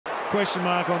question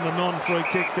mark on the non-free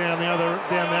kick down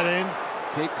that end.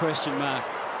 Big question mark.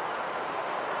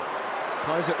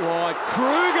 Plays it wide.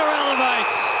 Kruger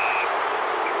elevates.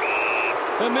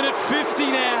 A minute 50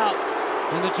 now.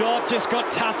 And the job just got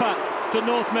tougher for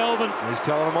North Melbourne. He's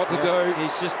telling them what to do.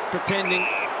 He's just pretending.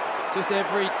 Just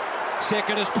every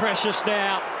second is precious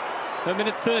now. A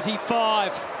minute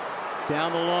 35.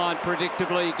 Down the line,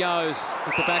 predictably he goes.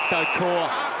 At the back though, Core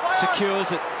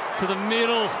secures it to the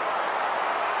middle.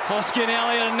 Hoskin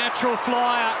Elliott, a natural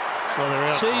flyer. Well, they're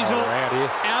out. Sheasel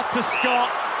out to Scott.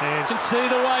 Can see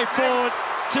the way forward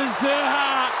to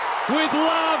Zerha with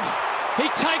love. He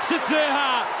takes it,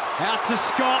 Zerha. Out to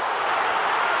Scott.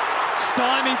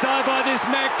 Stymied though by this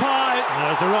Magpie.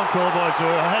 No, it's a wrong call by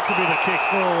Zerha. It had to be the kick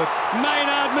forward.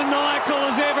 Maynard maniacal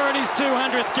as ever in his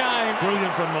 200th game.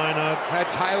 Brilliant from Maynard. Had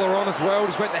Taylor on as well.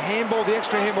 Just went the handball, the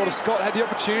extra handball to Scott. Had the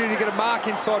opportunity to get a mark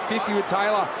inside 50 with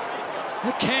Taylor.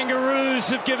 The Kangaroos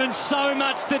have given so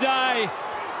much today.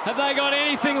 Have they got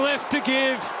anything left to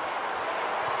give?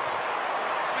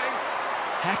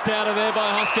 Hacked out of there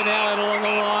by Hoskin Elliott along the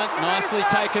line. Nicely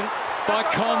taken by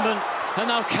Condon. And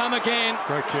they'll come again.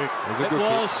 Great kick. It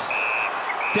was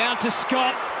down to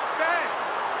Scott.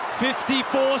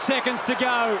 54 seconds to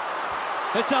go.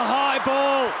 It's a high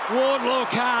ball. Wardlaw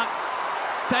can't.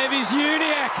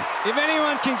 Davies-Uniacke, if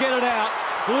anyone can get it out.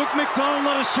 Luke McDonald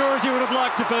not as sure as he would have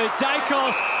liked to be.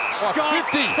 Dacos, Scott,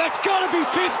 50. That's got to be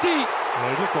 50. Yeah,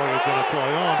 he looked like he was going to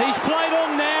play on. He's played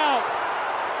on now.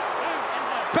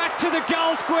 Back to the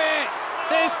goal square.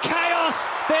 There's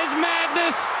chaos. There's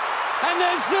madness. And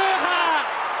there's Zerha.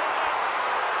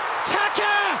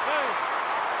 Tucker.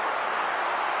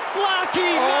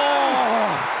 Lucky.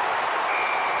 Oh.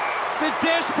 The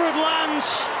desperate lunge.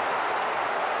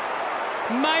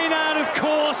 Maynard, of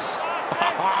course.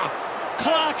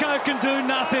 Clarko can do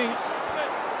nothing.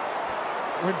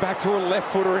 Went back to a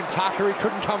left footer in Tucker. He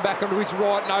couldn't come back onto his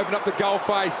right and open up the goal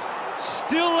face.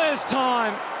 Still there's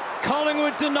time.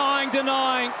 Collingwood denying.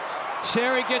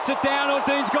 Sherry gets it down.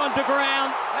 Ordean's gone to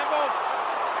ground.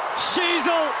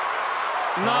 Sheasel.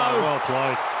 No. Oh, well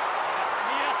played.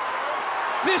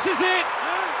 This is it.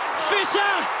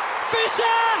 Fisher.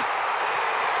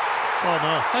 Oh,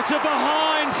 no. That's a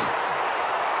behind.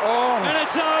 Oh. And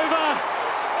it's over.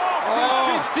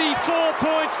 Oh. 54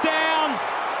 points down.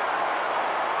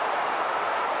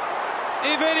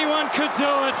 If anyone could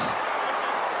do it,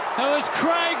 it was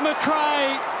Craig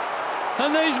McRae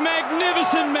and these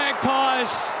magnificent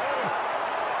Magpies.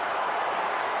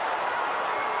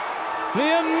 The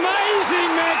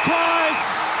amazing Magpies.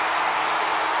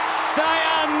 They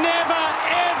are never